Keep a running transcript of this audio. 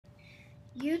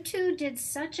You two did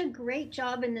such a great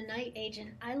job in The Night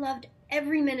Agent. I loved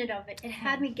every minute of it. It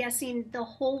had me guessing the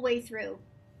whole way through.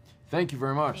 Thank you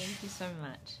very much. Thank you so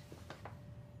much.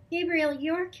 Gabriel,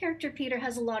 your character Peter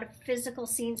has a lot of physical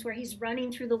scenes where he's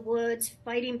running through the woods,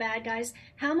 fighting bad guys.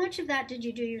 How much of that did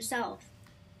you do yourself?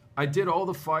 I did all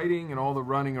the fighting and all the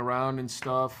running around and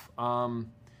stuff.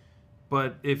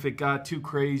 But if it got too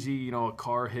crazy, a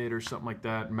car hit or something like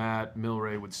that, Matt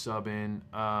Milray would sub in.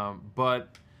 But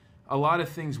a lot of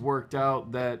things worked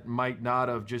out that might not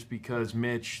have, just because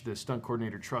Mitch, the stunt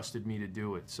coordinator, trusted me to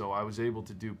do it. So I was able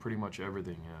to do pretty much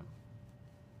everything,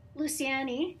 yeah.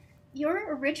 Luciani,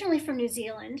 you're originally from New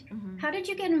Zealand. Mm-hmm. How did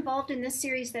you get involved in this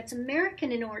series that's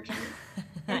American in origin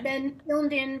and then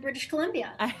filmed in British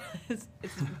Columbia? It's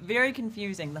very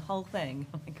confusing, the whole thing.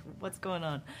 Like, what's going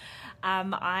on?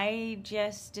 I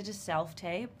just did a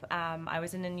self-tape. I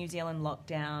was in a New Zealand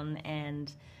lockdown and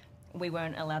we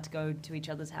weren't allowed to go to each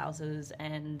other's houses,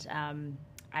 and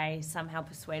I somehow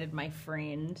persuaded my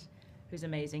friend, who's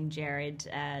amazing, Jared,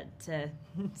 to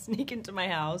sneak into my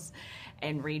house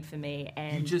and read for me.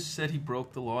 And You just said he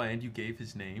broke the law and you gave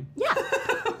his name? yeah,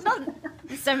 not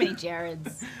so many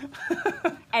Jareds.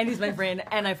 And he's my friend,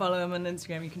 and I follow him on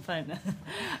Instagram. You can find.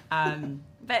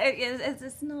 But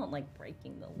it's not like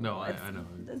breaking the law. No, I know.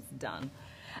 It's done.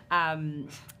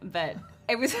 But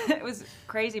it was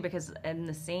crazy because in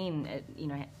the scene,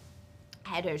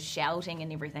 had her shouting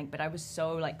and everything, but I was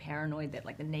so like paranoid that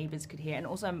like the neighbors could hear, and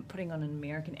also I'm putting on an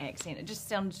American accent. It just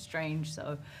sounded strange,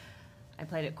 so I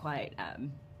played it quite.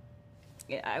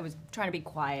 I was trying to be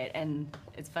quiet, and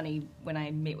it's funny when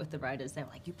I met with the writers, they were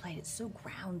like, "You played it so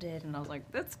grounded," and I was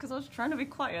like, "That's because I was trying to be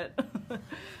quiet."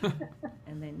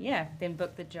 And then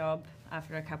booked the job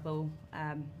after a couple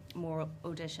more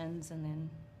auditions, and then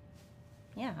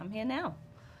I'm here now.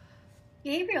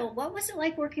 Gabriel, what was it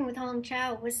like working with Hong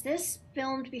Chau? Was this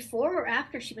filmed before or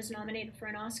after she was nominated for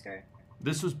an Oscar?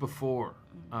 This was before,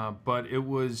 but it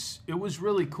was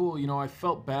really cool. I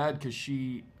felt bad because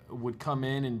she would come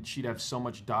in and she'd have so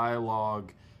much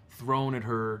dialogue thrown at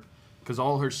her because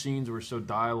all her scenes were so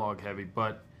dialogue heavy.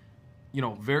 But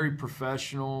very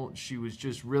professional. She was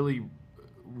just really,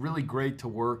 really great to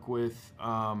work with.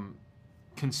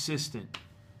 Consistent.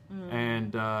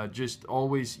 And just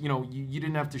always, you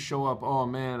didn't have to show up, oh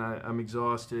man, I'm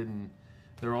exhausted and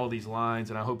there are all these lines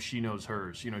and I hope she knows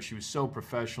hers. She was so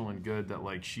professional and good that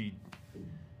like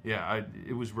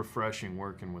it was refreshing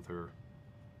working with her.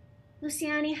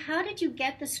 Luciani, how did you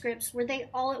get the scripts? Were they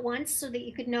all at once so that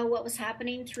you could know what was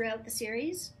happening throughout the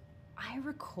series? I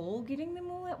recall getting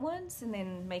them all at once and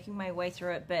then making my way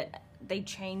through it, but they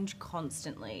change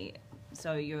constantly,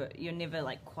 so you're never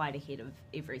like quite ahead of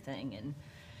everything, and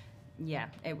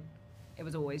it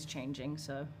was always changing,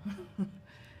 so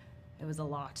it was a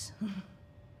lot.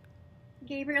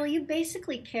 Gabriel, you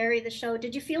basically carry the show.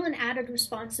 Did you feel an added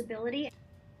responsibility?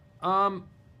 Um,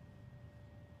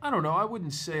 I don't know. I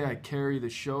wouldn't say I carry the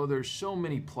show. There's so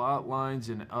many plot lines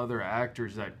and other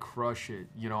actors that crush it.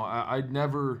 I'd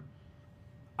never,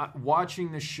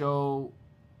 watching the show,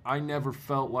 I never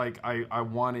felt like I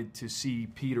wanted to see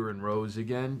Peter and Rose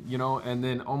again, and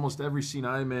then almost every scene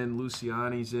I'm in,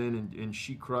 Luciani's in, and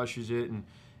she crushes it, and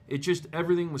it just,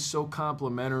 everything was so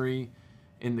complimentary,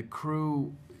 and the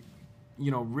crew,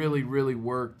 really, really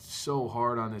worked so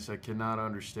hard on this. I cannot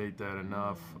understate that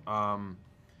enough.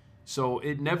 So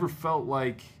it never felt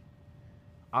like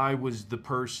I was the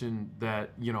person that,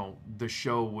 the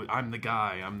show, I'm the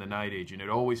guy, I'm the night agent. It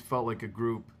always felt like a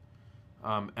group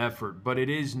effort. But it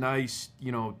is nice,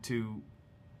 to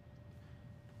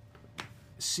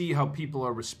see how people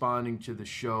are responding to the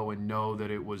show and know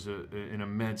that it was an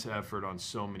immense effort on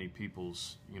so many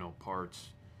people's, parts.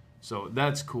 So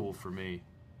that's cool for me.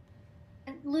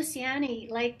 And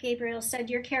Luciani, like Gabriel said,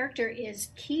 your character is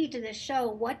key to this show.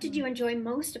 What did you enjoy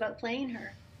most about playing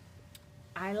her?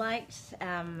 I liked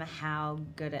how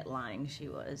good at lying she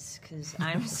was, because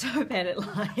I'm so bad at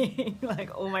lying.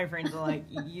 Like, all my friends are like,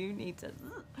 you need to...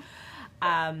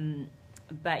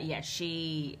 But yeah,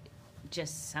 she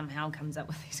just somehow comes up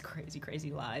with these crazy,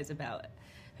 crazy lies about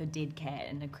her dead cat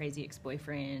and her crazy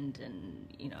ex-boyfriend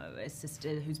and, a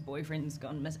sister whose boyfriend's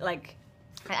gone missing. Like,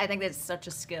 I think that's such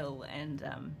a skill, and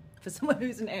for someone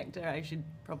who's an actor, I should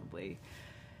probably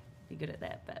be good at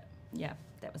that. But yeah,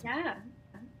 that was... Yeah.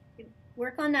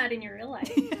 Work on that in your real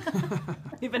life.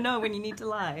 Never know when you need to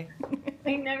lie.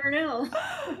 I never know.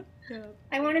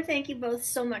 I want to thank you both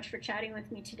so much for chatting with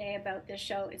me today about this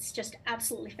show. It's just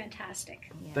absolutely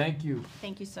fantastic. Yeah. Thank you.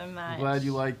 Thank you so much. Glad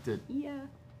you liked it. Yeah.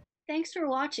 Thanks for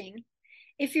watching.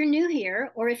 If you're new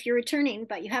here, or if you're returning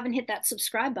but you haven't hit that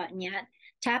subscribe button yet,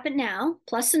 Tap it now,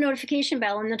 plus the notification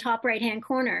bell in the top right-hand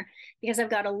corner, because I've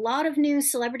got a lot of new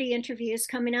celebrity interviews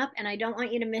coming up and I don't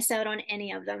want you to miss out on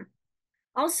any of them.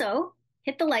 Also,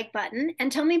 hit the like button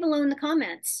and tell me below in the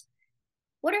comments,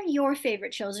 what are your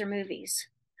favorite shows or movies?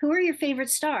 Who are your favorite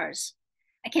stars?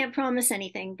 I can't promise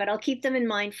anything, but I'll keep them in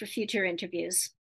mind for future interviews.